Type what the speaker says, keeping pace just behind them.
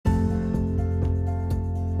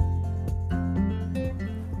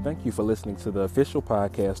Thank you for listening to the official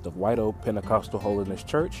podcast of White Oak Pentecostal Holiness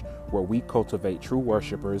Church, where we cultivate true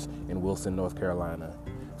worshipers in Wilson, North Carolina.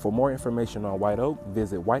 For more information on White Oak,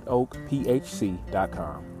 visit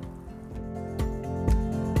whiteoakphc.com.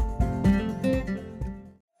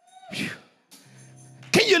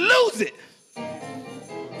 Can you lose it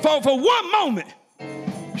for one moment?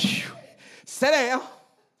 Sit down.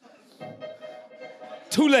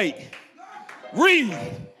 Too late. Read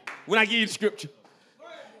when I give you the scripture.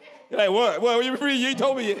 You're like, what? Well, you read, you ain't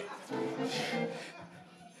told me yet.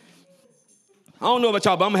 I don't know about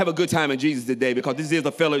y'all, but I'm going to have a good time in Jesus today because this is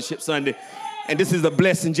a fellowship Sunday, and this is a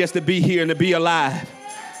blessing just to be here and to be alive.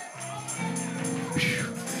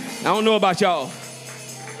 I don't know about y'all.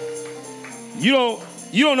 You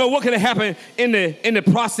don't know what could have happened in the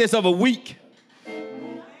process of a week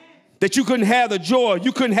that you couldn't have the joy,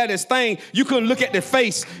 you couldn't have this thing, you couldn't look at the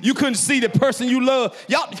face, you couldn't see the person you love.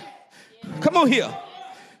 Y'all, come on here.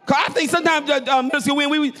 Because I think sometimes when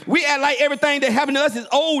we act like everything that happened to us is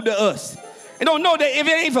old to us. And don't know that if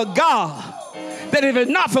it ain't for God, that if it's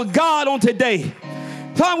not for God on today,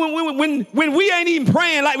 when we ain't even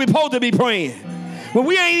praying like we're supposed to be praying, when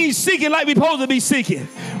we ain't even seeking like we're supposed to be seeking,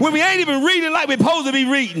 when we ain't even reading like we're supposed to be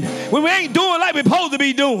reading, when we ain't doing like we're supposed to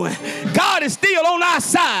be doing, God is still on our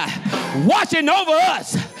side, watching over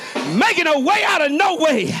us, making a way out of no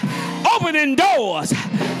way, opening doors,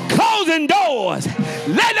 closing doors.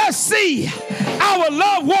 Let us see our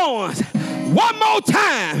loved ones one more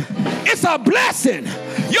time. It's a blessing.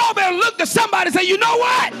 Y'all better look to somebody and say, you know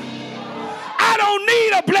what? I don't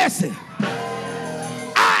need a blessing.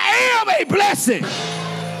 I am a blessing.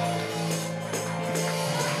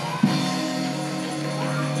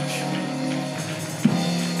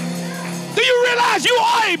 Do you realize you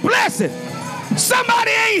are a blessing?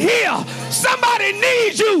 Somebody ain't here. Somebody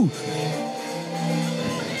needs you.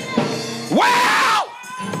 Wow!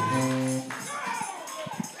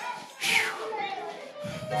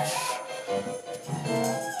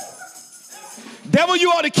 Devil, you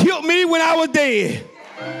ought to kill me when I was dead.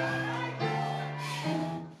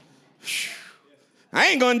 I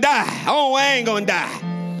ain't gonna die. Oh, I ain't gonna die.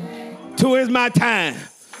 Till it's my time.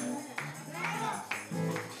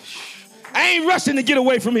 I ain't rushing to get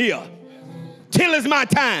away from here. Till it's my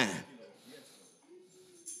time.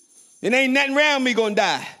 And ain't nothing around me gonna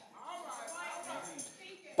die.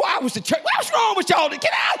 Boy, I was the church. What's wrong with y'all?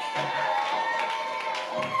 Get out.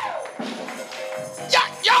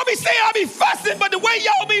 Y'all be saying I be fussing, but the way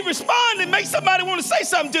y'all be responding makes somebody want to say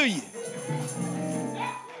something to you.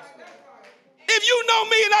 If you know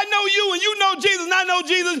me and I know you and you know Jesus and I know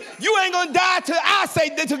Jesus, you ain't going to die till I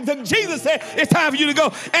say, till Jesus said it's time for you to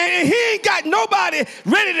go. And he ain't got nobody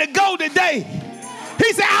ready to go today.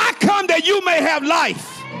 He said, I come that you may have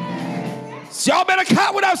life. So y'all better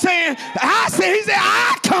caught what I'm saying. He said,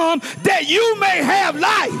 I come that you may have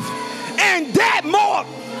life. And that more.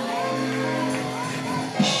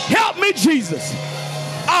 Help me, Jesus.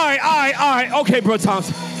 All right. Okay, Brother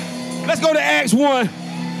Thompson. Let's go to Acts 1.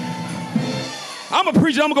 I'm a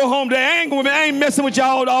preacher. I'm going to go home today. I ain't messing with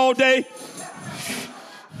y'all all day.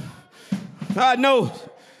 I know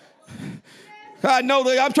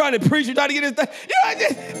that I'm trying to preach. You trying to get this thing. You know,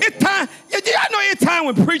 it's time. I know it's time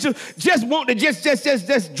when preachers just want to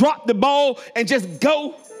just drop the ball and just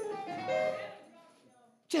go.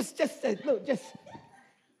 Just. And people,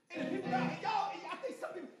 y'all, I think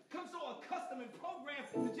some people come so accustomed and programmed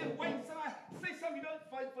to just wait for somebody to say something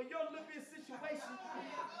for your little bit of situation.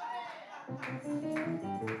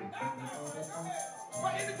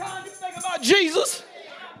 But every time you think about Jesus.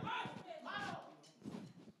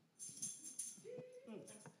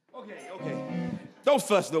 Okay. Don't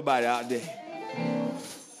fuss nobody out there.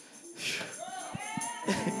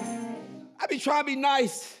 I be trying to be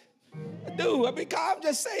nice. I do. I'm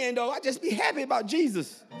just saying, though, I just be happy about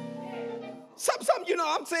Jesus. Something, you know,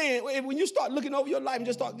 I'm saying, when you start looking over your life and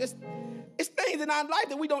it's things in our life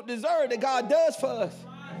that we don't deserve that God does for us.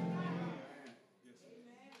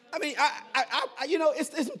 I mean, I you know,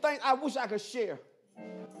 it's some things I wish I could share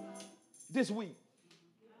this week,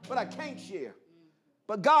 but I can't share.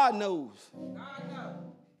 But God knows.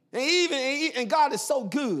 And God is so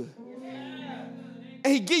good.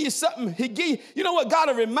 And he give you something. You know what? God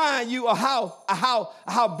will remind you of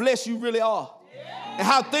how blessed you really are. And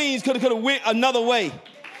how things could have went another way.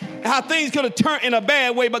 And how things could have turned in a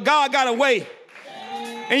bad way, but God got a way.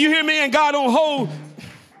 And you hear me? And God don't hold.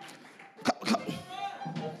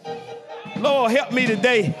 Lord, help me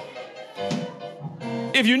today.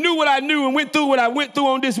 If you knew what I knew and went through what I went through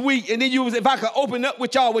on this week, and then if I could open up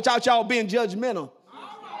with y'all without y'all being judgmental.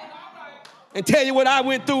 and tell you what I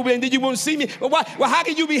went through, and then you won't see me. But why? Well, how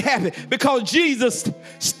can you be happy? Because Jesus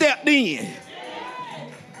stepped in.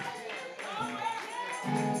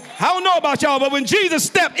 I don't know about y'all, but when Jesus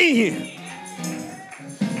stepped in.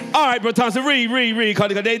 All right, Brother Thompson, read,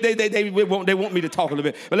 because they want me to talk a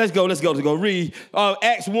little bit. But let's go. Read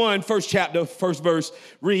Acts 1, first chapter, first verse.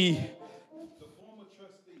 Read. The former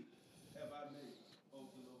trustee have I made, O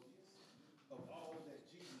Zelotes, of all that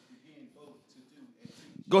Jesus began both to do and teach.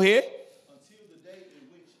 Go ahead. Until the day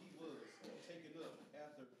in which he was taken up,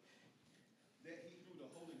 after that he through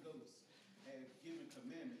the Holy Ghost had given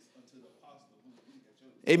commandments unto the apostles whom he had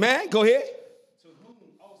chosen. Amen. Go ahead. To whom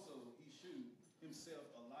also he shewed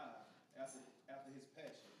himself alive after his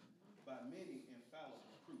passion by many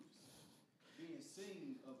infallible proofs, being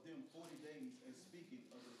seen of them 40 days and speaking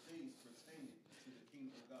of the things pertaining to the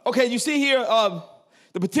kingdom of God. Okay, you see here,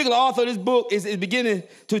 the particular author of this book is beginning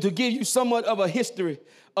to give you somewhat of a history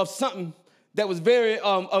of something that was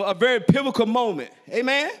a very pivotal moment.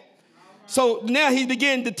 Amen? So now he's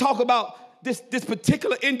beginning to talk about this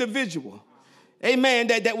particular individual. Amen,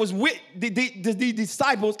 that was with the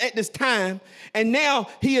disciples at this time. And now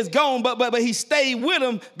he is gone, but he stayed with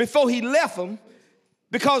them before he left them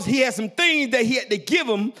because he had some things that he had to give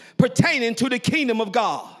them pertaining to the kingdom of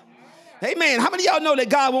God. Amen. How many of y'all know that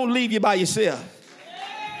God won't leave you by yourself?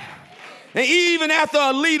 And even after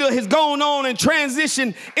a leader has gone on and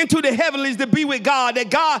transitioned into the heavenlies to be with God, that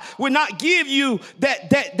God will not give you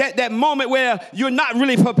that moment where you're not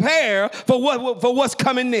really prepared for what's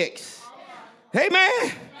coming next.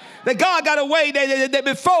 Amen. That God got a way that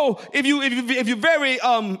before, if you're very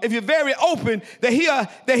open,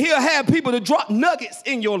 that he'll have people to drop nuggets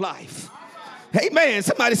in your life. Amen.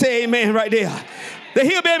 Somebody say amen right there. That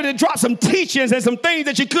he'll be able to drop some teachings and some things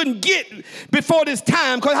that you couldn't get before this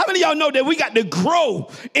time. Because how many of y'all know that we got to grow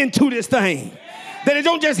into this thing? That it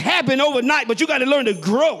don't just happen overnight, but you got to learn to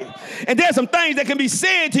grow. And there's some things that can be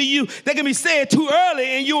said to you that can be said too early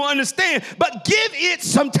and you'll understand. But give it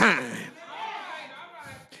some time.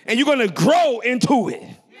 And you're going to grow into it.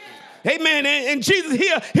 Amen. And Jesus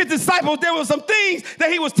here, his disciples, there were some things that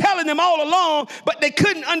he was telling them all along, but they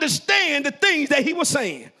couldn't understand the things that he was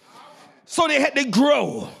saying. So they had to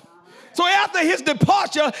grow. So after his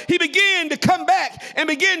departure, he began to come back and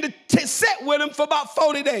began to sit with them for about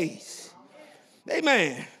 40 days.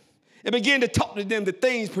 Amen. And began to talk to them the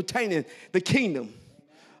things pertaining to the kingdom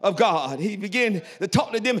of God. He began to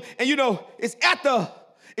talk to them. And you know, it's after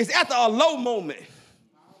a low moment.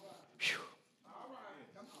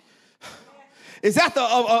 It's after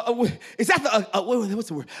what's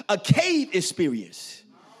the word? A cave experience.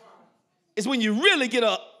 It's when you really get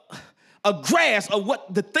a grasp of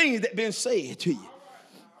what the things that been said to you.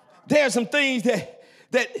 There are some things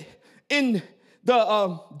that in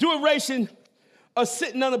the duration of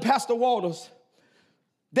sitting under Pastor Waters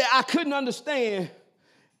that I couldn't understand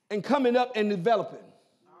and coming up and developing.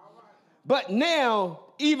 But now,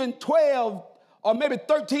 even 12 or maybe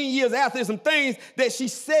 13 years after, there's some things that she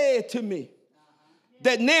said to me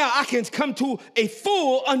that now I can come to a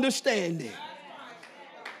full understanding.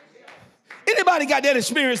 Anybody got that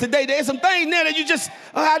experience today? There's some things now that you just,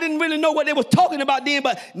 I didn't really know what they were talking about then,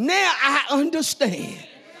 but now I understand.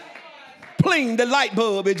 Pling, the light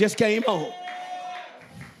bulb, it just came on.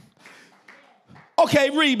 Okay,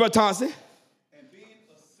 read, Brother Thompson. And being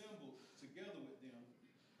assembled together with them,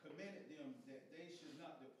 commanded them that they should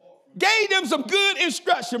not depart from. Gave them some good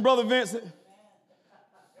instruction, Brother Vincent.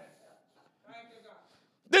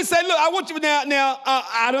 Then say, look, I want you now,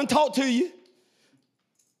 I done talked to you.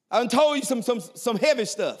 I done told you some heavy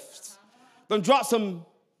stuff. Done drop some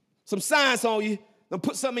science on you. Done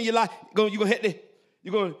put something in your life. You're gonna hit it.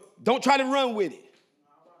 Don't try to run with it.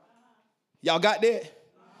 Y'all got that?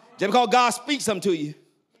 Just because God speaks something to you,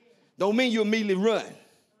 don't mean you immediately run.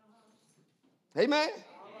 Amen?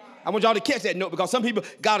 I want y'all to catch that note because some people,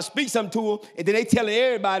 God will speak something to them, and then they tell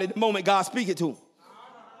everybody the moment God speaks it to them.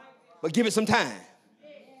 But give it some time.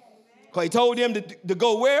 Because he told them to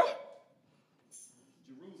go where?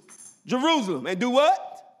 Jerusalem. And do what?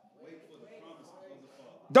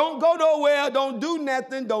 Don't go nowhere. Don't do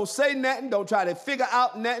nothing. Don't say nothing. Don't try to figure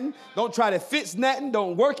out nothing. Don't try to fix nothing.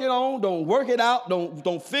 Don't work it on. Don't work it out.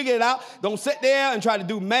 Don't figure it out. Don't sit there and try to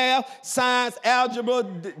do math, science, algebra.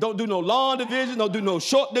 Don't do no long division. Don't do no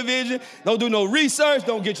short division. Don't do no research.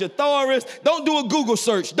 Don't get your theories. Don't do a Google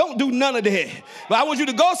search. Don't do none of that. But I want you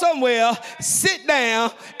to go somewhere, sit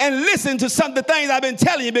down, and listen to some of the things I've been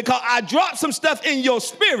telling you because I dropped some stuff in your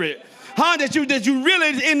spirit. That you really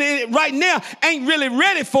in it right now ain't really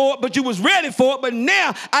ready for it, but you was ready for it. But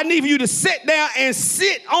now I need for you to sit down and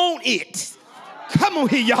sit on it. Come on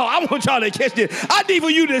here, y'all. I want y'all to catch this. I need for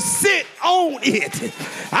you to sit on it.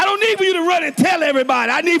 I don't need for you to run and tell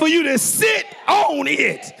everybody. I need for you to sit on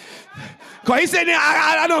it. Because he said,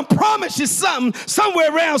 I done promised you something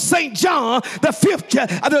somewhere around St. John, the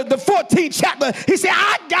 14th chapter. He said,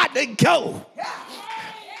 I got to go.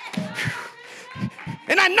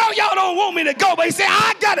 And I know y'all don't want me to go, but he said,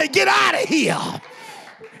 I got to get out of here.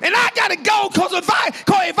 And I got to go because if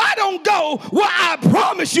I don't go, what I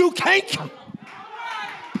promise you can't come.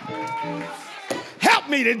 Help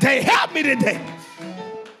me today. Help me today.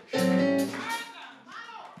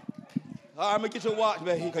 All right, I'm going to get your watch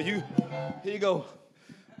back here because here you go.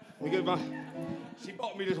 She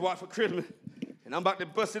bought me this watch for Christmas, and I'm about to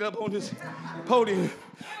bust it up on this podium.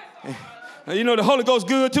 And you know the Holy Ghost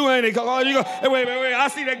good too, ain't it? Oh, you go, hey, wait, I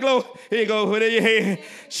see that glow. Here you go, there your hand.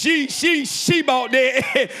 She bought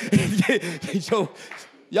that. So,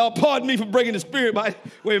 y'all pardon me for breaking the spirit, but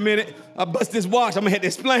wait a minute. I bust this watch, I'm gonna have to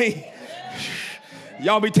explain.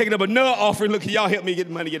 Y'all be taking up another offering. Look, y'all help me get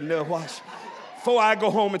the money, get another watch. Before I go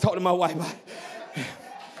home and talk to my wife about it.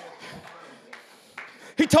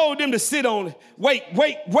 He told them to sit on it. Wait,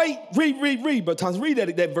 read. But Thomas, read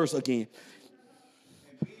that verse again.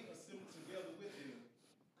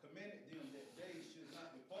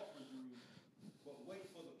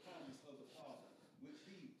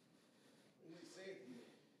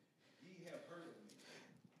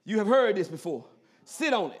 You have heard this before.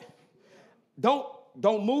 Sit on it.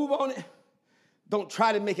 Don't move on it. Don't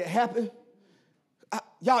try to make it happen.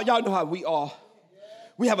 Y'all know how we are.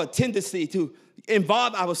 We have a tendency to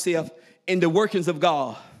involve ourselves in the workings of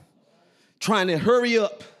God, trying to hurry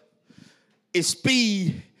up and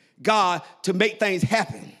speed God to make things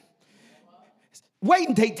happen. Wait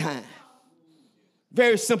and take time.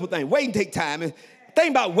 Very simple thing. Wait and take time. And the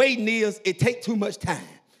thing about waiting is it takes too much time.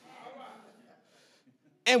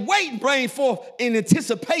 And waiting brings forth in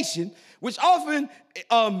anticipation, which often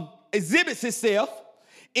exhibits itself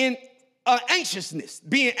in anxiousness,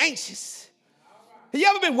 being anxious. Have you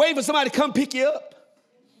ever been waiting for somebody to come pick you up?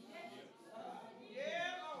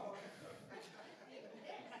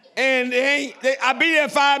 And I be there in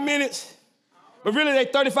 5 minutes, but really they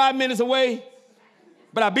 35 minutes away.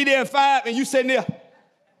 But I be there in 5 and you sitting there.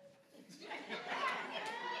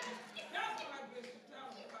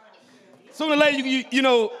 Sooner or later, you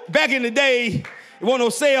know, back in the day, there wasn't no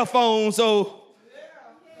cell phone, so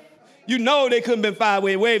you know they couldn't been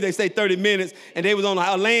 5-way wave. They say 30 minutes, and they was on a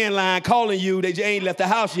landline calling you. They just ain't left the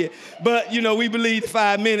house yet. But, you know, we believe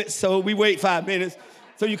 5 minutes, so we wait 5 minutes.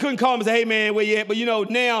 So you couldn't call them and say, hey, man, where you at? But, you know,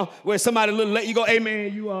 now where somebody a little late, you go, hey,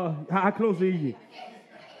 man, you how close are you?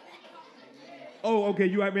 Oh, okay,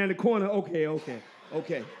 you right around the corner? Okay.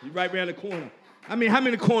 You right around the corner. I mean, how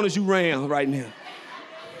many corners you ran right now?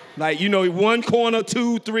 Like, you know, 1 corner,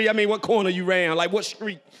 2, 3. I mean, what corner you ran? Like, what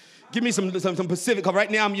street? Give me some Pacific, because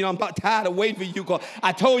right now, I'm about tired of waiting for you, because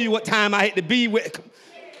I told you what time I had to be with.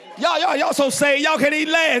 Y'all so saved, y'all can't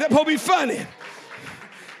even laugh. That probably be funny.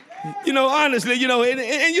 You know, honestly, you know, and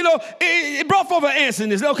you know, it brought forth an answer in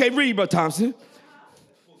this. Okay, read, Brother Thompson. For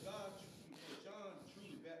John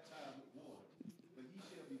truly baptized with water, but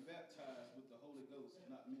he shall be baptized with the Holy Ghost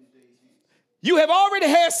not many days hence. You have already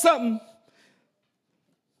had something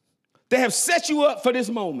that have set you up for this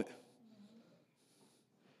moment.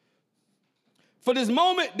 For this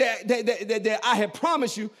moment that I have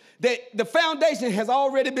promised you, that the foundation has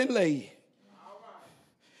already been laid.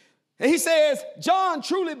 And he says, John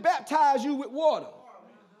truly baptized you with water.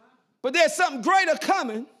 But there's something greater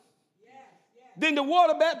coming than the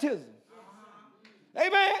water baptism.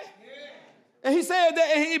 Amen? And he said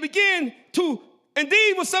that, and he began to,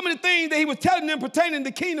 indeed with some of the things that he was telling them pertaining to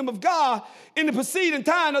the kingdom of God in the preceding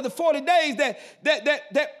time of the 40 days, that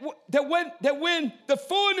when the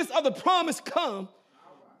fullness of the promise come,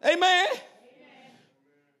 amen,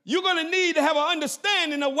 you're going to need to have an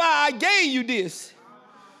understanding of why I gave you this.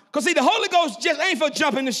 Because see, the Holy Ghost just ain't for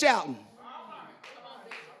jumping and shouting.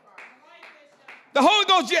 The Holy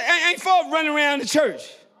Ghost just ain't for running around the church.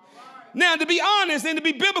 Now, to be honest and to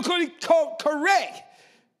be biblically correct,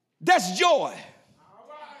 that's joy.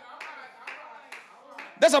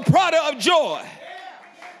 That's a product of joy.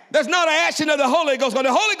 That's not an action of the Holy Ghost. Because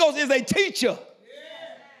the Holy Ghost is a teacher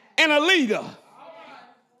and a leader.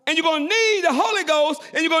 And you're going to need the Holy Ghost,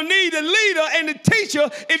 and you're going to need the leader and the teacher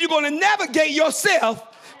if you're going to navigate yourself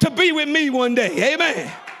to be with me one day.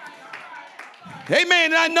 Amen. Amen.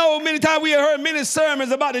 And I know many times we have heard many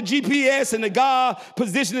sermons about the GPS and the God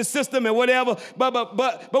positioning system and whatever.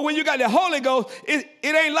 But when you got the Holy Ghost, it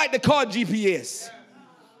ain't like the car GPS.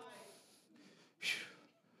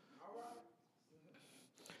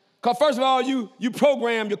 Because first of all, you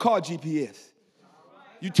program your car GPS.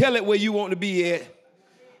 You tell it where you want to be at.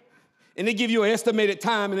 And they give you an estimated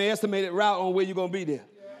time and an estimated route on where you're going to be there.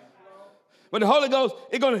 But the Holy Ghost,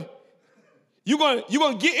 you're going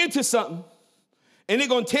to get into something, and they're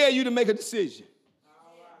going to tell you to make a decision.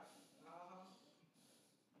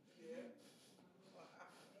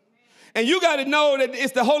 And you got to know that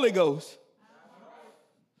it's the Holy Ghost.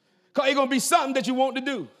 Because it's going to be something that you want to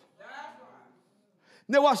do.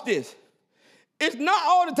 Now watch this. It's not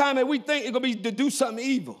all the time that we think it's going to be to do something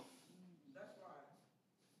evil.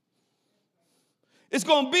 It's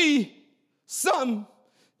going to be something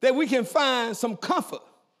that we can find some comfort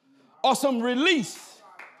or some release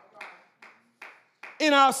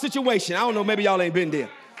in our situation. I don't know, maybe y'all ain't been there.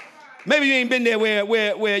 Maybe you ain't been there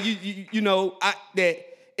where you know that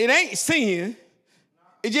it ain't sin.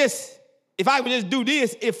 It just, if I would just do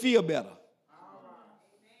this, it feel better.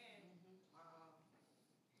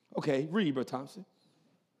 Okay, read, Brother Thompson.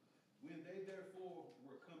 When they therefore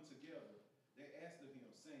were come together, they asked of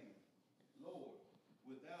him, saying, Lord,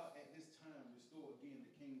 wilt thou at this time restore again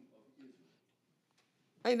the king of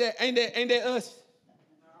Israel? Ain't that us?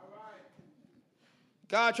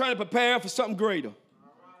 God trying to prepare for something greater.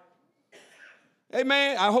 Hey,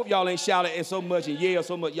 man, I hope y'all ain't shouting so much and yell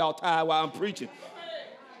so much y'all tired while I'm preaching.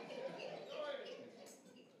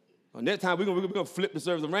 On that time, we're gonna flip the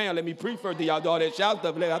service around. Let me preach first, then y'all do all that shout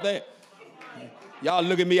stuff like that. Y'all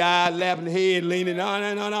look at me, eyes laughing, head leaning.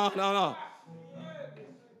 No.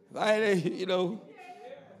 You know,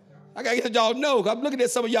 I gotta get y'all know. I'm looking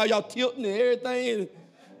at some of y'all tilting and everything.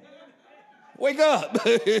 Wake up.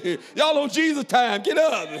 Y'all on Jesus time. Get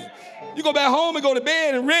up. You go back home and go to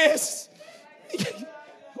bed and rest.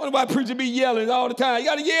 Wonder why preachers be yelling all the time. You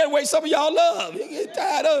got to yell the way some of y'all love. You get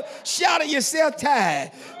tired of shouting yourself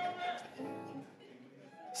tired.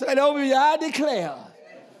 Say that over here, I declare.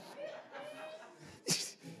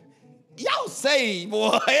 Y'all saved,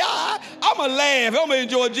 boy. I'm going to laugh. I'm going to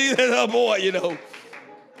enjoy Jesus as a boy, you know.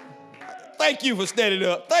 Thank you for standing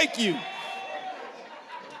up. Thank you.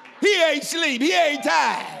 He ain't sleep. He ain't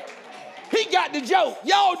tired. He got the joke.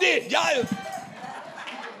 Y'all did. Y'all.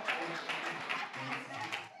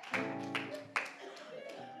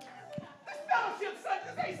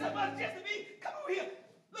 Just to be, come over here.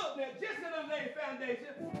 Look, man, just to lay the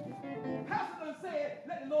foundation. Pastor done said,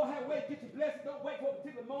 let the Lord have a way to get you blessed. Don't wait for a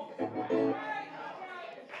particular moment.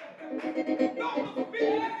 Don't look for me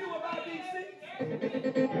like you about these things.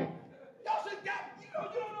 Y'all should got, you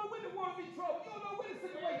don't know when the world be trouble. You don't know when the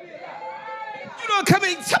situation is. You don't come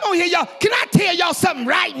on here, y'all. Can I tell y'all something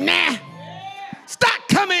right now? Stop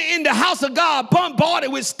coming in the house of God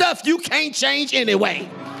bombarded with stuff you can't change anyway.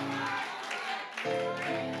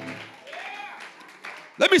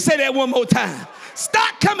 Let me say that one more time.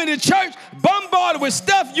 Stop coming to church bombarded with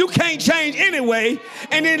stuff you can't change anyway,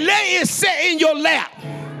 and then let it sit in your lap.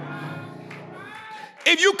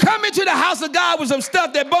 If you come into the house of God with some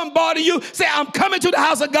stuff that bombarded you, say, I'm coming to the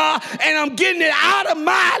house of God, and I'm getting it out of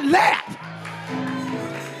my lap.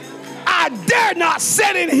 I dare not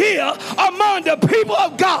sit in here among the people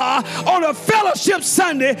of God on a fellowship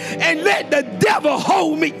Sunday and let the devil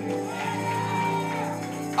hold me.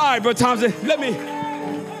 All right, Brother Thompson, let me...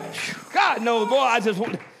 God knows, boy, I just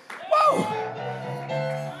want to... Whoa!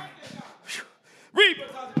 Read,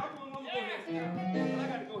 Brother Thompson. I'm going to go ahead. I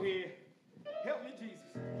got to go ahead. Help me, Jesus.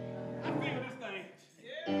 I feel this thing.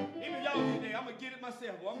 Even y'all get there, I'm going to get it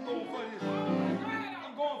myself. Boy. I'm going for this.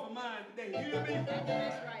 I'm going for mine today. You hear me?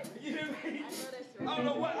 That's right. You hear me? I don't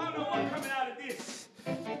know what coming out of this.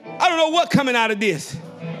 I don't know what coming out of this.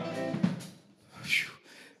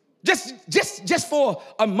 Just for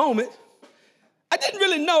a moment, I didn't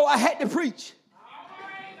really know I had to preach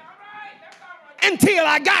until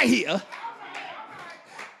I got here.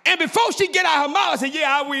 And before she get out her mouth, I said,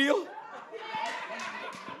 yeah, I will.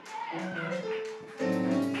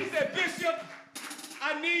 He said, Bishop,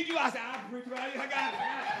 I need you. I said, I'll preach right here. I got it.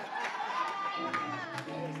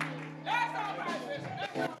 That's all right,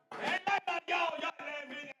 Bishop. Y'all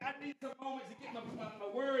I need some moments to get my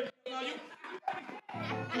word.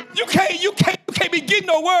 You can't be getting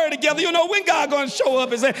no word together. You know when God going to show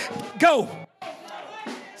up and say, go.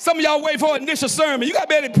 Some of y'all wait for an initial sermon. You got to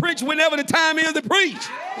be able to preach whenever the time is to preach.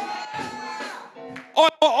 Or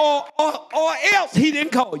else he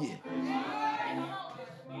didn't call you.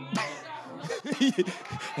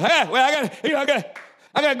 Well, I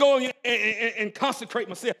got to go and consecrate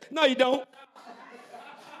myself. No, you don't.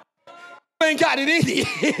 You ain't got it in you.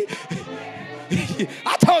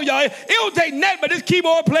 I told y'all, it don't take nothing but this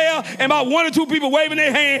keyboard player and about one or two people waving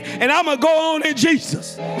their hand, and I'm going to go on in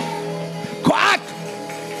Jesus.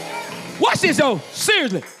 Watch this, though.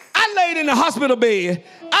 Seriously. I laid in the hospital bed.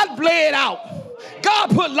 I bled out.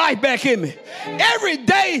 God put life back in me. Every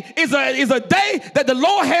day is a day that the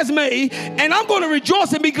Lord has made, and I'm going to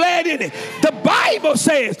rejoice and be glad in it. The Bible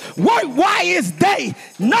says, work while it's day,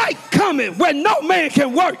 night coming where no man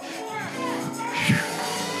can work.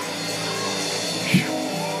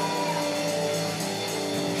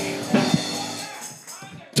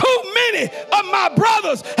 Too many of my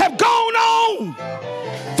brothers have gone on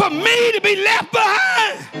for me to be left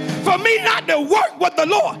behind, for me not to work with the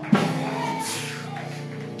Lord.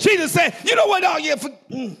 Jesus said, you know what,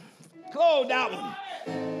 close that one.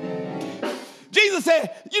 Jesus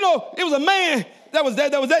said, you know, it was a man that was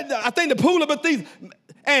at, I think, the pool of Bethesda,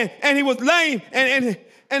 and he was lame, and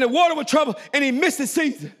the water was troubled, and he missed his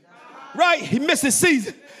season. Right? He missed his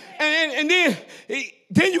season. And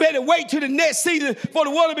then you had to wait till the next season for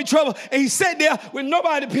the water to be troubled. And he sat there with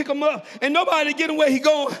nobody to pick him up and nobody to get him where he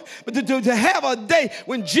going. But to have a day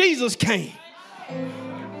when Jesus came.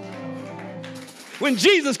 When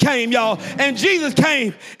Jesus came, y'all, and Jesus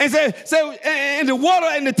came and said, and the water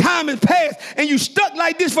and the time has passed, and you stuck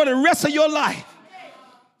like this for the rest of your life.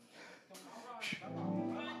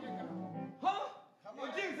 Huh?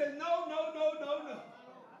 And Jesus said, no.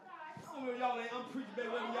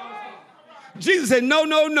 Jesus said,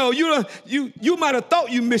 no. You might have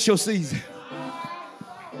thought you missed your season.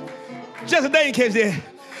 Just a day in case there.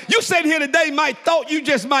 You sitting here today might thought you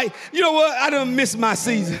just might, you know what, I done missed my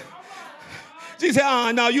season. Jesus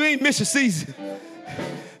said, no, you ain't missed your season.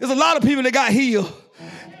 There's a lot of people that got healed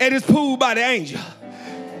at this pool by the angel.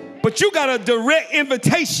 But you got a direct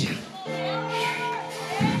invitation.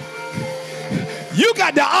 You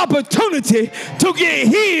got the opportunity to get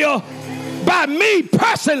healed by me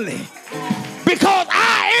personally. Because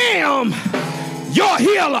I am your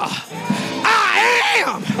healer. I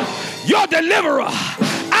am your deliverer.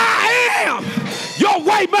 I am your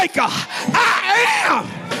way maker. I am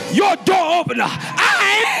your door opener.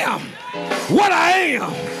 I am what I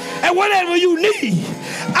am. And whatever you need,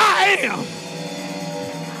 I am.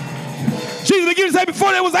 Jesus began to say,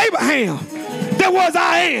 before there was Abraham, there was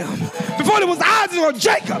I am. Before there was Isaac or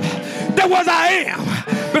Jacob, there was I am.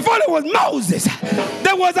 Before there was Moses,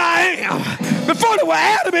 there was I am. Before there was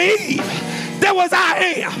Adam and Eve, there was I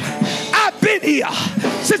am. I've been here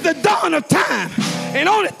since the dawn of time. And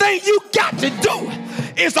the only thing you got to do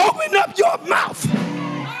is open up your mouth.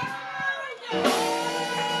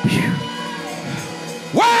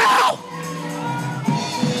 Wow!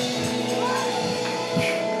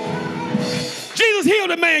 Jesus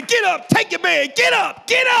healed the man. Get up, take your bed. Get up,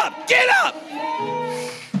 get up, get up.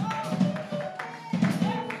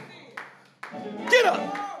 Get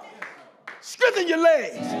up. Strengthen your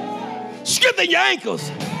legs. Strengthen your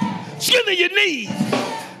ankles. Strengthen your knees.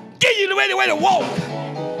 Get you the way to walk.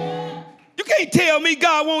 You can't tell me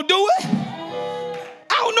God won't do it.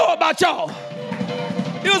 I don't know about y'all.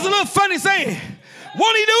 It was a little funny saying.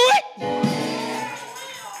 Won't he do it?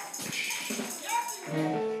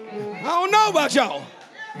 I don't know about y'all.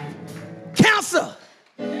 Cancer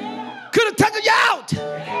could have taken you out.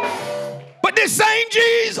 But this same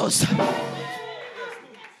Jesus.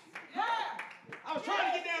 I was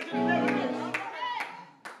trying to get down to the level.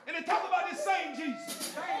 And they talk about this same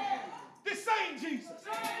Jesus. This same Jesus.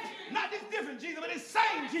 Not this different Jesus, but this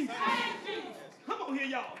same Jesus. Come on here,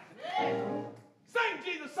 y'all. Same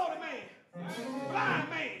Jesus saw the man. Blind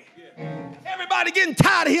man. Everybody getting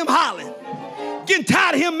tired of him hollering. Getting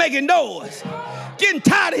tired of him making noise. Getting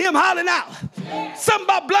tired of him hollering out. Something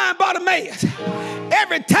about blind Bartimaeus.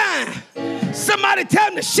 Every time somebody tell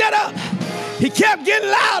him to shut up, he kept getting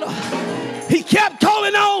louder. He kept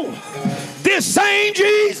calling on this same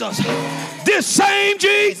Jesus. This same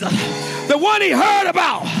Jesus. The one he heard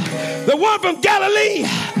about. The one from Galilee.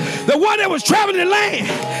 The one that was traveling the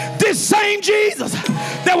land. This same Jesus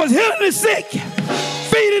that was healing the sick,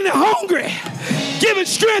 feeding the hungry, giving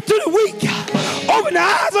strength to the weak, opening the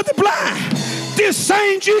eyes of the blind. This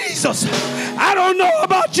same Jesus, I don't know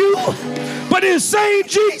about you, but this same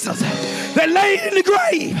Jesus that laid in the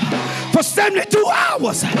grave for 72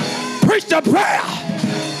 hours, preached a prayer,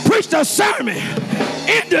 preached a sermon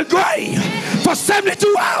in the grave for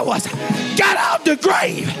 72 hours, got out the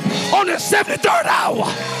grave on the 73rd hour,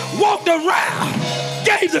 walked around,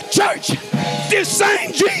 gave the church this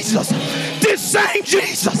same Jesus, this same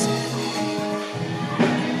Jesus.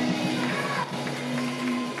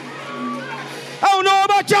 I don't know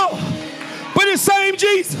about y'all, but this same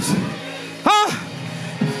Jesus,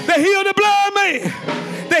 they healed the blind man,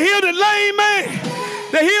 they healed the lame man,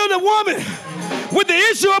 they healed the woman with the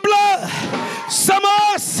issue of blood. Some of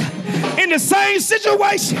us in the same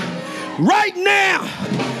situation right now.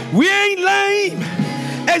 We ain't lame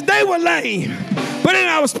as they were lame, but in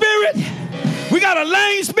our spirit, We got a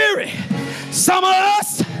lame spirit. Some of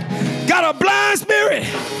us got a blind spirit.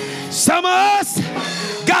 Some of us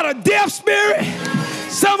got a deaf spirit.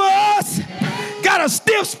 Some of us got a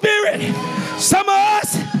stiff spirit. Some of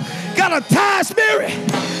us got a tired spirit.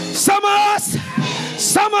 Some of us,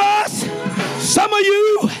 some of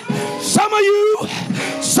you,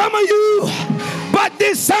 but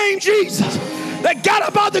this same Jesus that got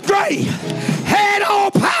up out the grave had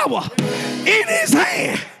all power in his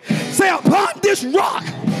hand. Say, upon this rock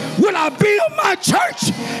will I build my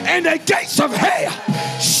church, and the gates of hell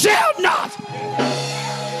shall not.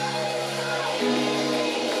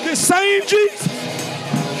 This same Jesus,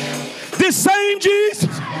 this same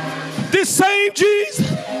Jesus, this same Jesus,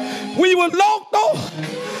 when you were locked up,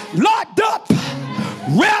 wrapped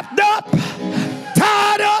up,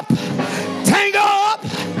 tied up, tangled up,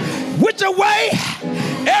 which way,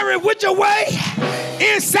 every which way,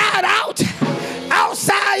 inside out,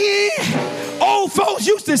 outside in. Old folks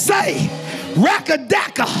used to say,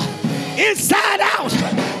 rack-a-dacker, inside out,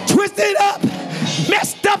 twisted up,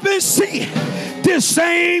 messed up in sin. This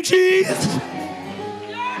same Jesus.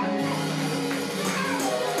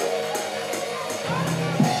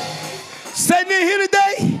 Sitting in here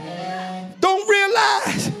today, don't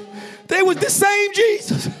realize they was the same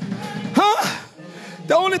Jesus. Huh?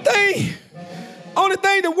 The only thing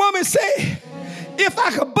the woman said, if I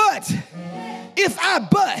could but, if I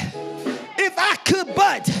could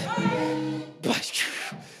but.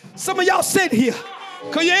 Some of y'all sitting here,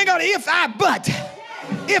 because you ain't got if I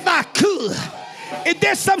could. If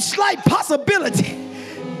there's some slight possibility,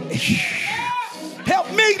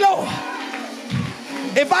 help me, Lord.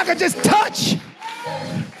 If I could just touch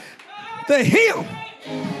the hem,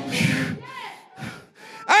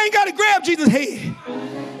 I ain't got to grab Jesus' head.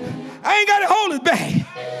 I ain't got to hold his back.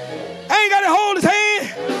 I ain't got to hold his hand.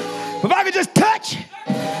 But if I could just touch,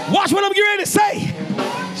 watch what I'm getting ready to say.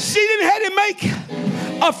 She didn't have to make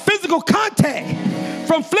a physical contact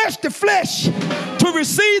from flesh to flesh to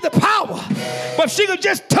receive the power. But if she could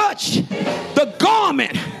just touch the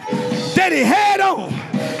garment that he had on,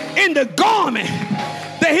 in the garment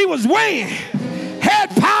that he was wearing had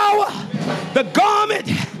power. The garment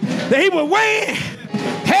that he was wearing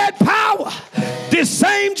had power. This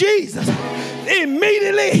same Jesus,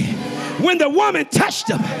 immediately when the woman touched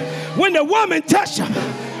him,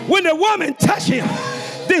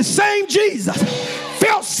 this same Jesus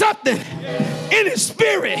felt something in his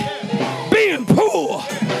spirit being pulled.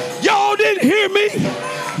 Y'all didn't hear me.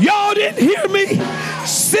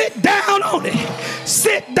 Sit down on it.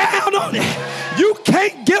 You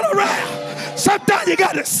can't get around. Sometimes you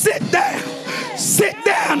got to sit down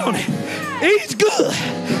on it. He's good.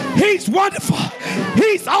 He's wonderful.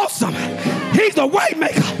 He's awesome. He's a way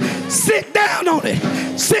maker. Sit down on it.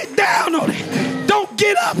 Don't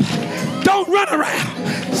get up. Don't run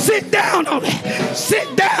around. Sit down on it.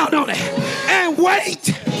 And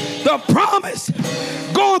wait. The promise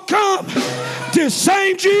gonna come. This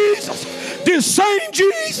same Jesus.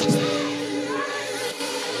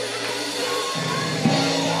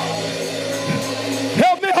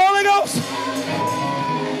 Help me, Holy Ghost.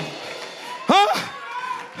 Huh?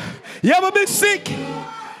 You ever been sick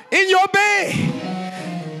in your bed?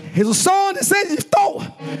 There's a song that says you thought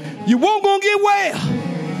you weren't gonna get well.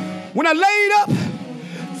 When I laid up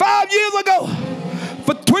 5 years ago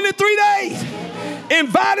for 23 days in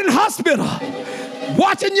Viden Hospital,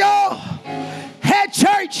 watching y'all, had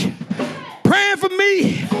church, praying for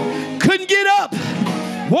me, couldn't get up,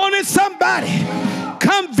 wanted somebody,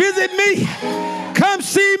 come visit me, come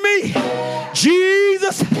see me.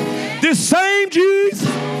 Jesus, this same Jesus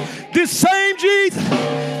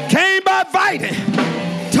came by Viden,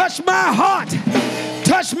 touched my heart,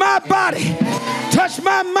 touched my body, touched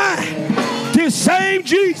my mind. This same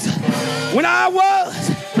Jesus, when I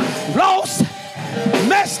was lost,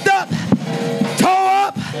 messed up, tore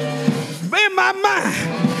up in my mind,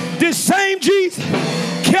 this same Jesus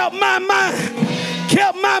kept my mind.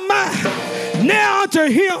 Now unto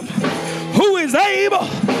him who is able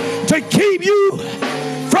to keep you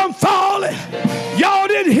from falling. Y'all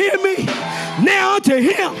didn't hear me. Now unto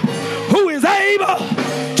him who is able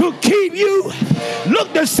to keep you.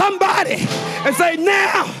 Look to somebody and say,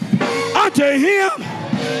 now unto him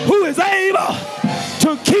who is able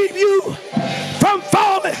to keep you from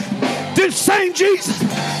falling. This same Jesus.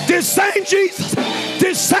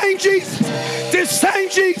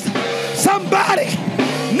 Somebody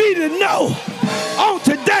need to know on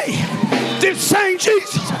today, this same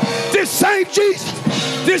Jesus.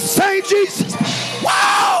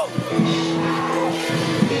 Wow!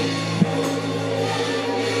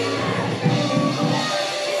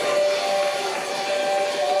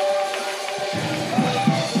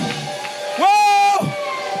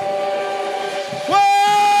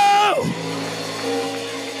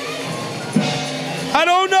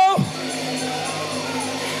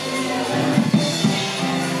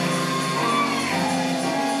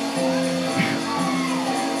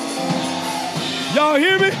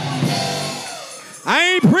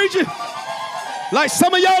 I ain't preaching like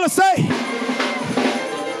some of y'all will say.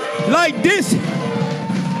 Like this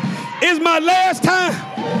is my last time.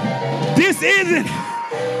 This isn't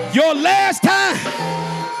your last time.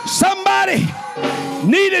 Somebody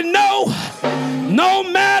need to know, no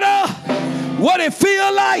matter what it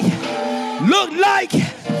feel like, look like,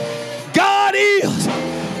 God is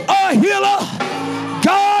a healer.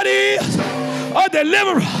 God is a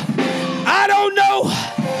deliverer. I don't know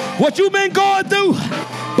what you've been going through,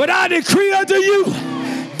 but I decree unto you,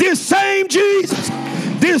 this same Jesus,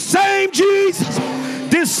 this same Jesus,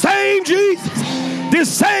 this same Jesus,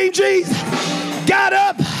 this same Jesus got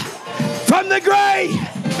up from the grave,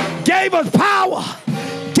 gave us power,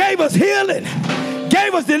 gave us healing,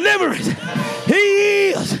 gave us deliverance. He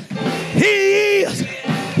is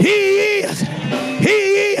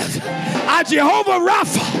our Jehovah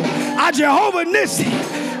Rapha, our Jehovah Nissi,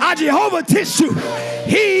 our Jehovah Tissue.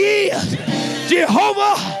 He is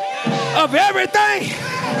Jehovah of everything,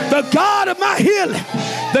 the God of my healing,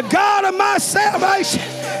 the God of my salvation,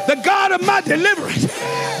 the God of my deliverance,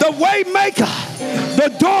 the way maker, the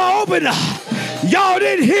door opener. Y'all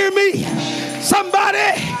didn't hear me.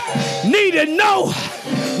 Somebody need to know,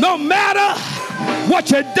 no matter what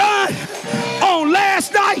you done on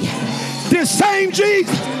last night, this same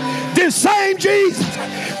Jesus, this same Jesus,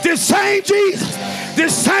 this same Jesus,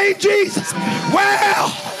 this same Jesus.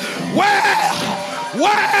 Well.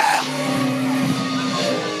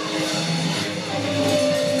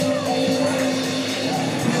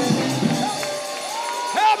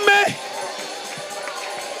 Help me.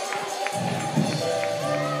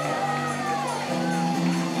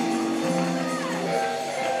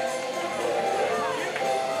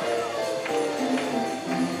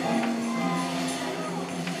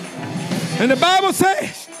 And the Bible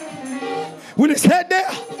says, when they sat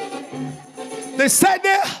there, they sat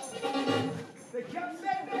there. They kept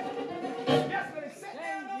sitting there. Yes, they sat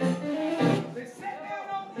down on it. They sat down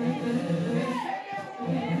on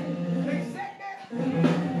it. They sat there.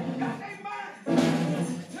 Got their mind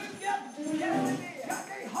together. Yes, they did. Got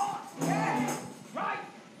their heart. Yeah. Right?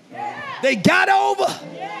 Yeah. They got over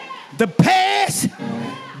the past.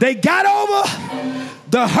 They got over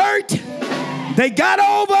the hurt. They got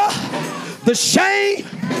over the shame.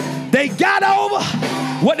 They got over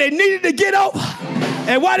what they needed to get over.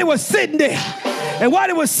 And while they was sitting there, and while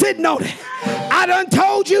they was sitting on it, I done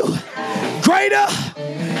told you, greater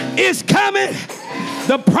is coming.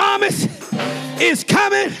 The promise is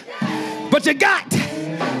coming. But you got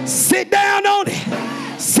to sit down on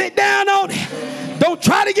it. Sit down on it. Don't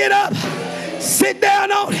try to get up. Sit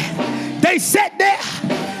down on it. They sat there,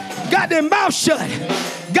 got their mouth shut,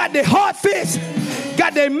 got their heart fixed,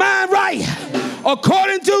 got their mind right.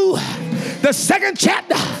 According to the second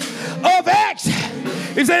chapter of Acts,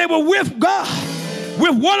 it said they were with God,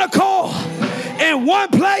 with one accord, in one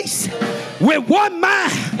place, with one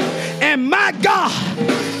mind. And my God,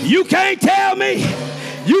 you can't tell me,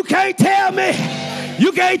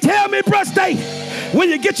 Bruh State, when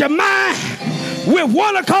you get your mind with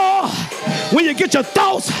one accord, when you get your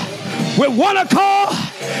thoughts with one accord,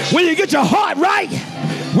 when you get your heart right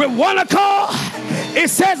with one accord, it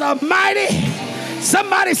says a mighty.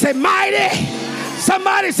 Somebody say mighty.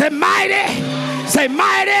 Somebody say mighty. Say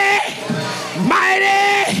mighty.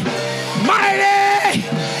 Mighty. Mighty.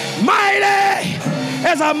 Mighty.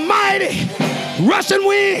 As a mighty rushing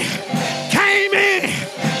wind came in,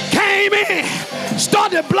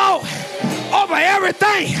 started to blow over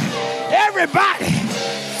everything. Everybody,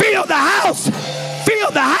 fill the house.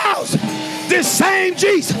 Fill the house. This same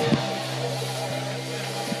Jesus.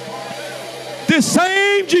 This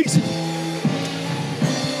same Jesus.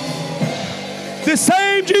 This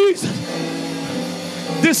same Jesus.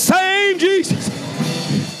 This same Jesus.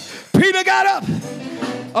 Peter got up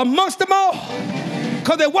amongst them all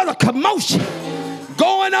because there was a commotion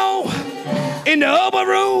going on in the upper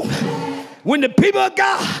room when the people of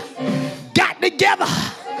God got together,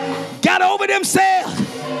 got over themselves,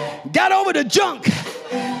 got over the junk,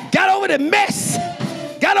 got over the mess,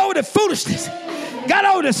 got over the foolishness, got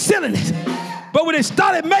over the silliness. But when they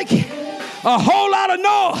started making a whole lot of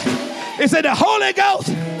noise, it said the Holy Ghost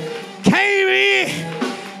came in,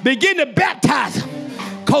 began to baptize them,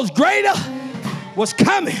 because greater was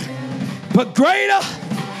coming. But greater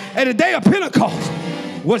at the day of Pentecost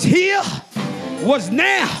was here, was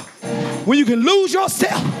now, when you can lose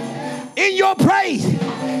yourself in your praise,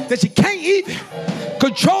 that you can't even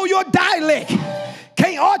control your dialect,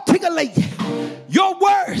 can't articulate your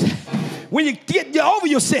words. When you get over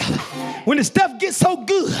yourself, when the stuff gets so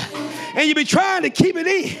good, and you be trying to keep it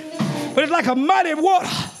in, but it's like a mighty water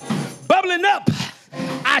bubbling up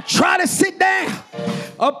I try to sit down.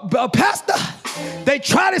 A pastor, they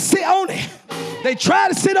try to sit on it. They try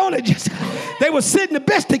to sit on it. They were sitting the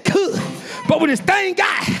best they could. But when this thing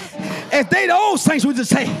got, as they the old saints would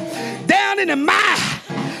just say, down in the mire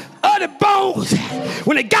of the bones,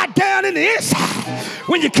 when it got down in the inside,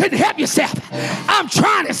 when you couldn't help yourself, I'm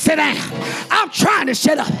trying to sit down. I'm trying to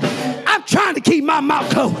shut up. I'm trying to keep my mouth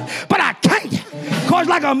closed, but I can't, because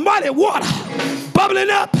like a muddy water bubbling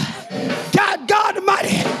up, God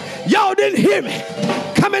Almighty, y'all didn't hear me.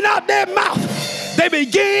 Coming out their mouth, they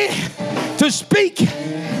began to speak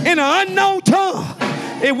in an unknown tongue.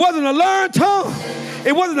 It wasn't a learned tongue.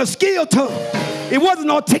 It wasn't a skilled tongue. It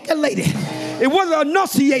wasn't articulated. It wasn't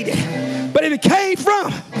enunciated. But it came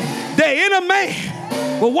from their inner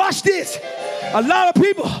man. But watch this. A lot of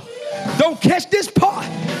people don't catch this part.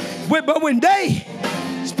 But when they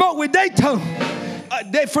spoke with their tongue,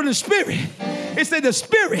 from the Spirit, it said the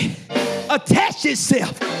Spirit attached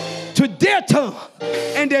itself to their tongue,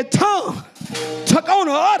 and their tongue took on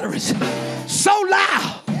an utterance so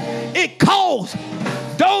loud it caused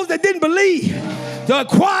those that didn't believe to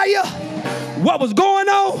acquire what was going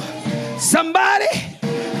on. Somebody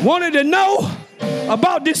wanted to know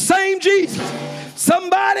about this same Jesus.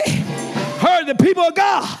 Somebody heard the people of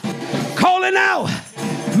God calling out,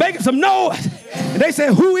 making some noise, and they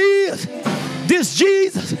said, who is this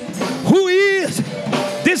Jesus? Who is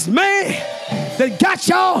this man that got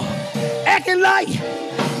y'all acting like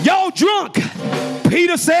y'all drunk?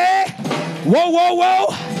 Peter said, whoa,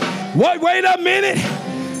 wait a minute.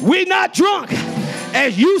 We not drunk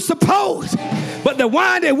as you suppose, but the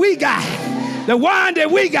wine that we got,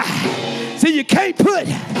 see, you can't put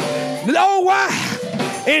the old wine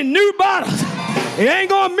in new bottles. It ain't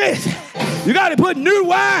gonna miss. You gotta put new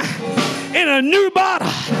wine in a new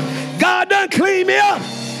bottle. God done cleaned me up.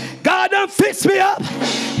 God done fixed me up.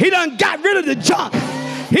 He done got rid of the junk.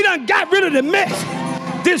 He done got rid of the mess.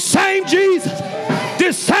 This same Jesus,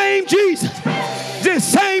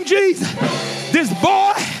 this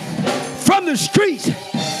boy from the streets,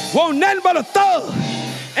 wasn't nothing but a thug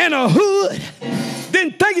and a hood.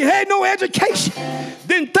 Didn't think he had no education.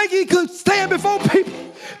 Didn't think he could stand before people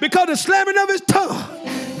because of the slamming of his tongue.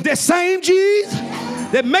 That same Jesus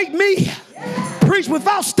that make me preach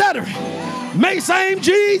without stuttering. Same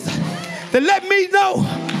Jesus that let me know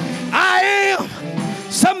I am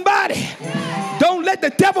somebody. Don't let the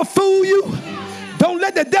devil fool you. Don't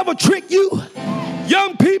let the devil trick you.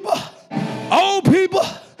 Young people, old people,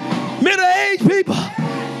 middle-aged people,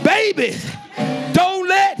 babies, don't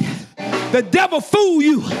let the devil fool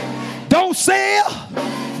you. Don't sell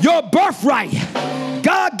your birthright.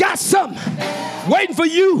 God got something waiting for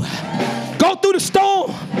you. Go through the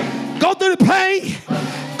storm. Go through the pain.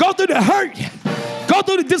 Go through the hurt. Go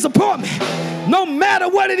through the disappointment. No matter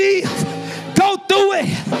what it is, go through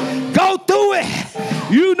it. Go through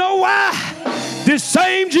it. You know why? This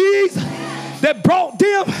same Jesus that brought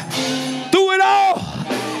them through it all,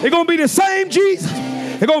 it's going to be the same Jesus.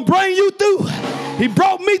 It's going to bring you through. He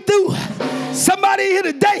brought me through. Somebody here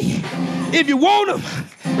today, if you want him,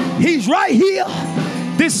 he's right here.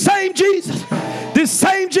 This same Jesus,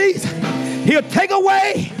 he'll take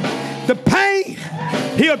away the pain.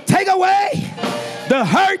 He'll take away the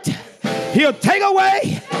hurt. He'll take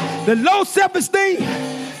away the low self-esteem.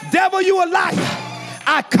 Devil, you a liar.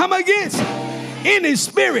 I come against any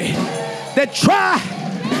spirit that try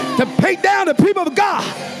to take down the people of God.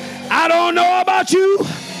 I don't know about you,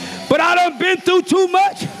 but I done been through too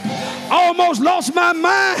much. Almost lost my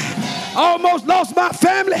mind. Almost lost my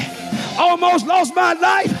family. Almost lost my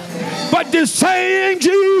life. But this same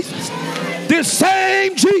Jesus,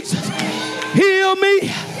 heal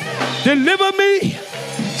me, deliver me,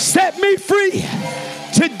 set me free.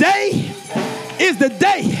 Today is the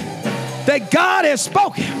day that God has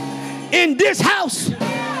spoken in this house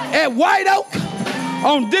at White Oak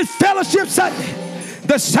on this fellowship Sunday.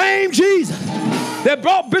 The same Jesus that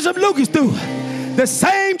brought Bishop Lucas through, the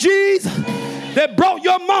same Jesus that brought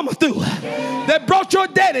your mama through, that brought your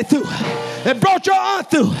daddy through, that brought your aunt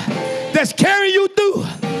through, that's carrying you through.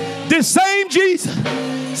 This same Jesus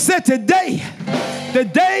said today, the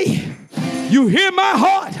day you hear my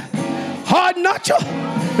heart, harden not your,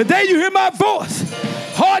 the day you hear my voice,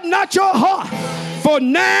 harden not your heart, for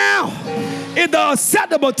now is the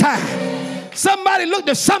acceptable time. Somebody look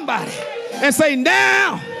to somebody and say,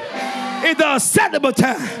 now is the acceptable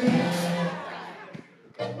time.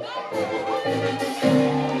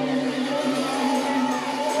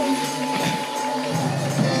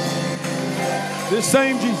 This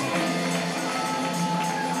same Jesus.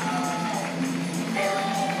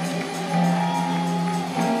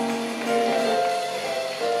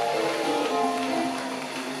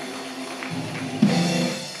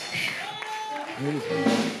 I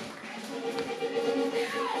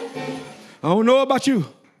don't know about you,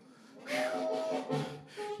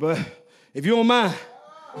 but if you don't mind,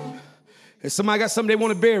 if somebody got something they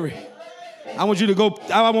want to bury, I want you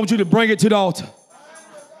to bring it to the altar.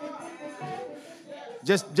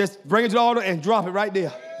 Just bring it to the altar and drop it right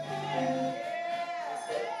there.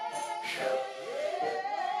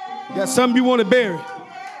 You got something you want to bury.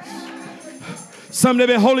 Something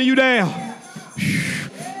that's been holding you down.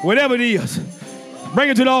 Whatever it is, bring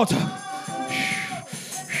it to the altar.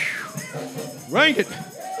 Bring it.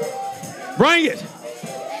 Bring it.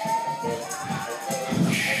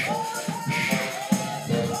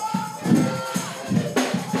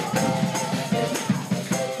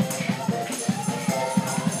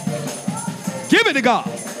 Give it to God.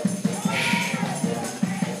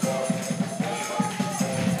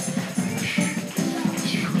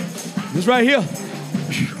 This right here.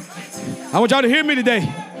 I want y'all to hear me today.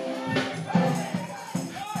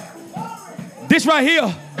 This right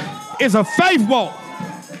here is a faith walk.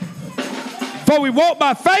 For we walk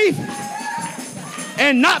by faith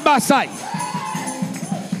and not by sight.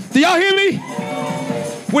 Do y'all hear me?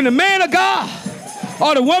 When the man of God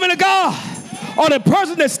or the woman of God or the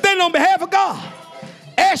person that's standing on behalf of God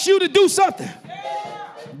asks you to do something,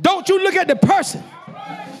 don't you look at the person.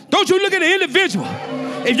 Don't you look at the individual.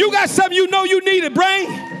 If you got something you know you need to bring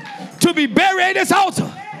to be buried at this altar,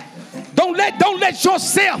 don't let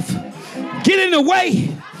yourself get in the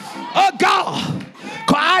way of God.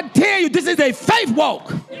 Because I tell you, this is a faith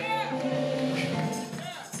walk.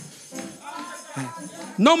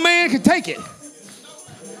 No man can take it.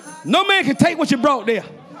 No man can take what you brought there.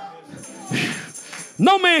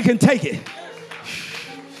 No man can take it.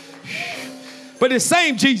 But the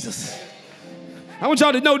same Jesus, I want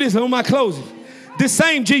y'all to know this on my closing. This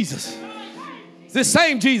same Jesus,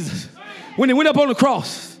 when he went up on the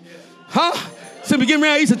cross, so we getting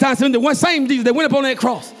around Easter time, so the one same Jesus that went up on that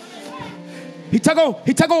cross, he took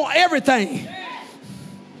on everything.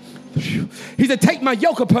 He said, take my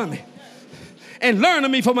yoke upon me and learn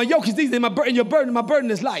of me, for my yoke is easy and my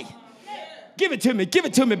burden is light. Give it to me,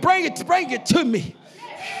 bring it to me.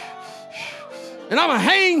 And I'm going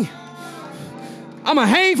to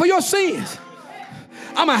hang for your sins.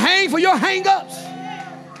 I'm going to hang for your hang-ups.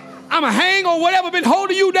 I'm going to hang on whatever been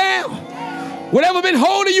holding you down. Whatever been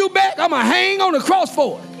holding you back, I'm going to hang on the cross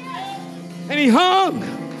for it. And he hung,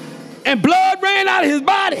 and blood ran out of his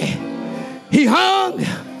body. He hung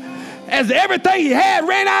as everything he had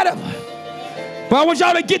ran out of him. But I want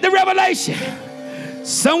y'all to get the revelation.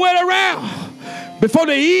 Somewhere around before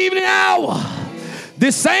the evening hour,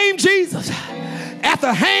 this same Jesus,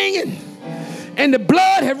 after hanging and the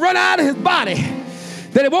blood had run out of his body,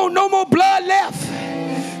 that it won't no more blood left,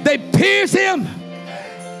 they pierced him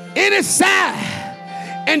in his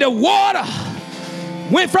side, and the water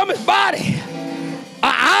went from his body.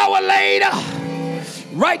 An hour later,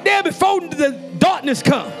 right there before the darkness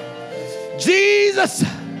come, Jesus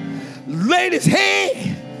laid his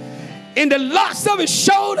head in the locks of his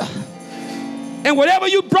shoulder, and whatever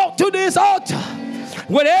you brought to this altar,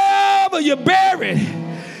 whatever you buried,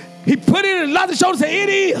 he put it in the locks of his shoulder and said, it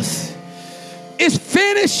is. It's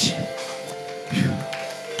finished.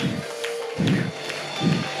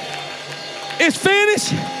 It's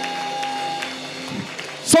finished.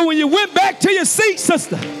 So when you went back to your seat,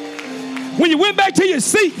 sister, when you went back to your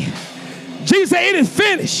seat, Jesus said, it is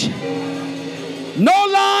finished. No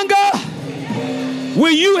longer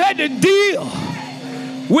will you have to deal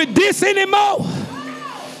with this anymore.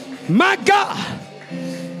 My God,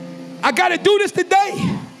 I got to do this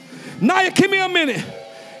today. Naya, give me a minute.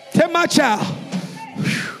 Tell my child,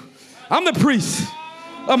 I'm the priest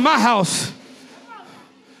of my house.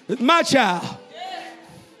 It's my child.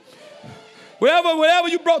 Whatever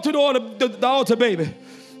you brought to the altar, baby,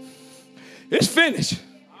 it's finished.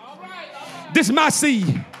 All right. This is my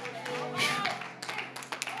seed.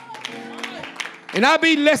 And I'd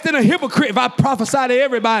be less than a hypocrite if I prophesy to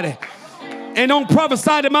everybody and don't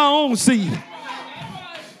prophesy to my own seed.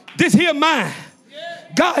 This here mine.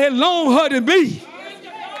 God had loaned her to be.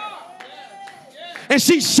 And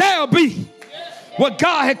she shall be what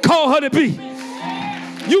God had called her to be.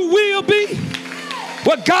 You will be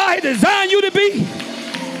what God had designed you to be.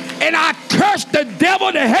 And I curse the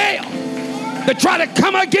devil to hell to try to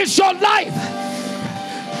come against your life.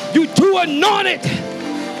 You too anointed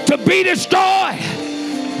to be destroyed.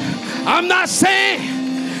 I'm not saying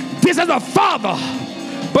this as a father,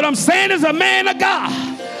 but I'm saying as a man of God,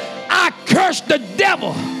 I curse the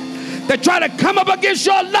devil that try to come up against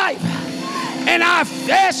your life. And I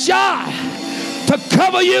ask y'all to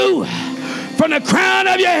cover you from the crown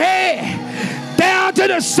of your head down to to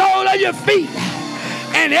the sole of your feet.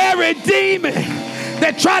 And every demon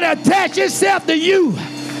that try to attach itself to you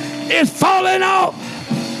is falling off.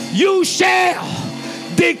 You shall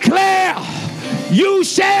declare, you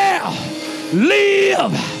shall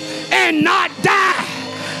live and not die.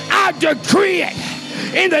 I decree it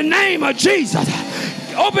in the name of Jesus.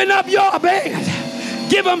 Open up your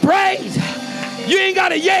hands. Give him praise. You ain't got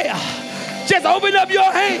to yell. Just open up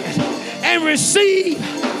your hands and receive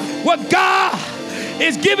what God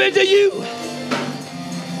is giving to you.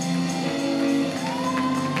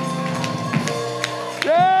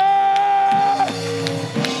 Yeah!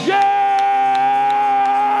 Yeah!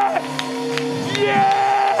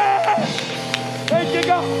 Yeah! Thank you,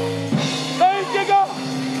 God. Thank you, God.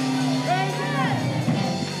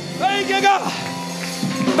 Thank you, God.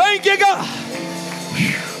 Thank you, God.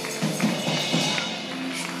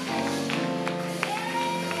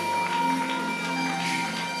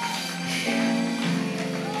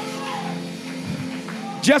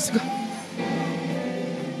 Jessica,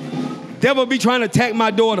 devil be trying to attack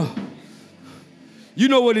my daughter. You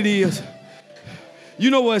know what it is.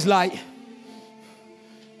 You know what it's like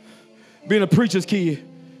being a preacher's kid.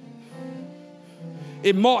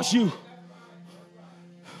 It marks you.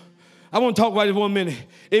 I want to talk about it 1 minute.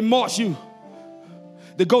 It marks you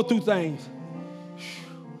to go through things.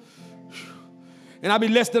 And I'll be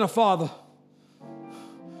less than a father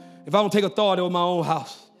if I don't take authority over my own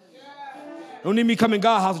house. Don't need me come in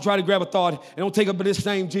God's house and try to grab authority and don't take up this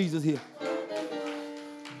same Jesus here.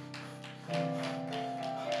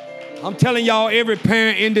 I'm telling y'all, every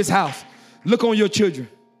parent in this house, look on your children.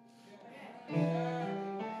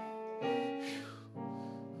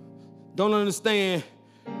 Don't understand.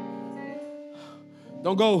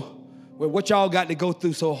 Don't go with what y'all got to go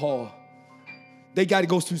through so hard. They got to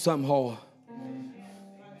go through something hard.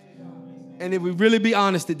 And if we really be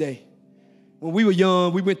honest today, when we were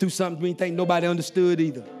young, we went through something we didn't think nobody understood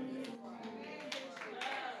either.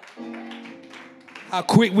 How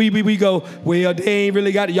quick we go, well, they ain't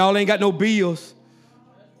really got, y'all ain't got no bills.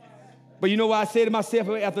 But you know what I said to myself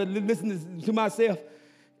after listening to myself?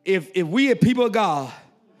 If we are people of God,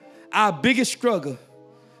 our biggest struggle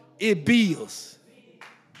is bills.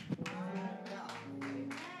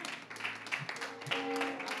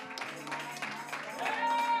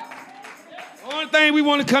 The only thing we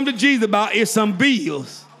want to come to Jesus about is some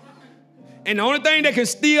bills. And the only thing that can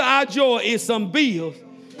steal our joy is some bills.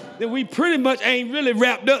 That we pretty much ain't really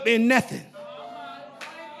wrapped up in nothing.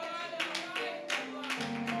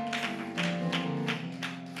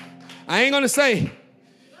 I ain't gonna say,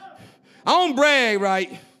 I don't brag,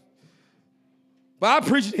 right? But I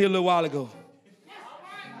preached here a little while ago.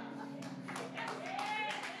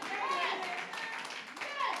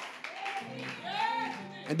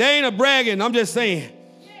 And they ain't a bragging, I'm just saying.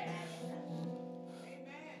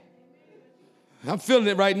 I'm feeling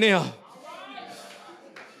it right now.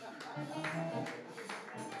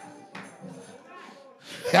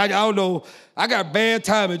 I don't know. I got bad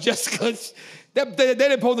timing just because they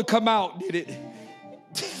didn't supposed to come out, did it?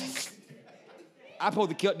 I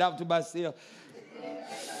supposed to keep that to myself.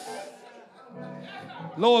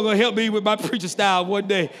 Lord gonna help me with my preacher style one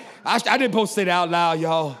day. I didn't supposed to say that out loud,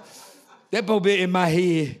 y'all. That supposed to be in my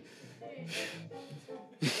head.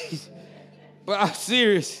 But I'm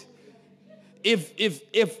serious. If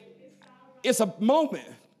it's a moment,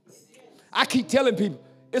 I keep telling people,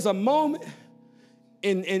 it's a moment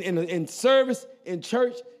in service, in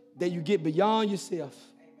church, that you get beyond yourself.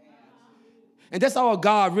 And that's all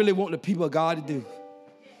God really wants the people of God to do.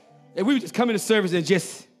 If we would just come into service and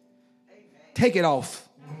just take it off.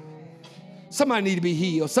 Somebody need to be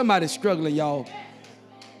healed. Somebody's struggling, y'all.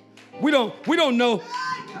 We don't know.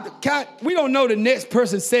 We don't know the next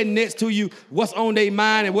person sitting next to you, what's on their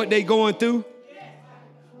mind and what they going through.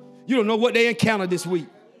 You don't know what they encountered this week.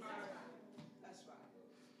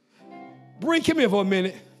 Bree, come here for a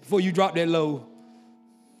minute before you drop that load.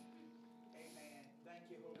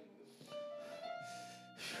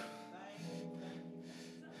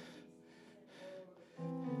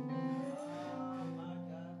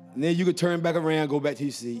 And then you could turn back around, go back to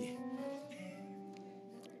your seat.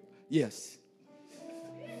 Yes.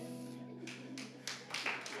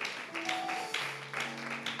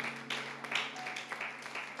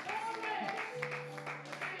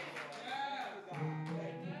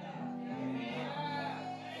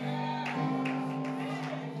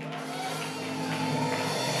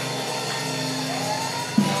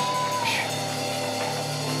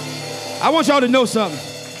 I want y'all to know something.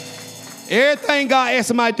 Everything God asked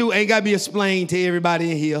somebody to do ain't got to be explained to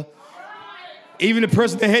everybody in here. Even the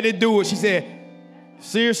person that had to do it, she said,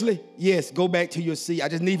 Seriously? Yes, go back to your seat. I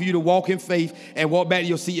just need for you to walk in faith and walk back to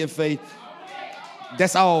your seat in faith.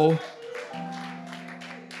 That's all.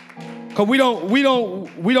 Because we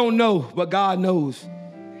don't know, but God knows.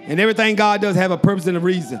 And everything God does have a purpose and a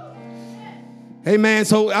reason. Amen.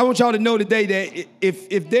 So I want y'all to know today that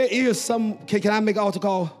if there is some, can I make an altar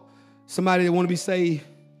call? Somebody that want to be saved.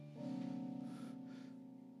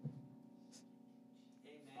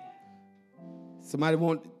 Somebody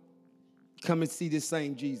want to come and see this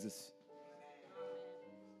same Jesus.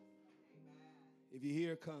 If you're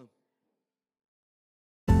here, come.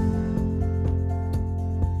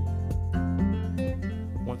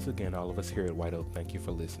 Once again, all of us here at White Oak, thank you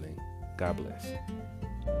for listening. God bless.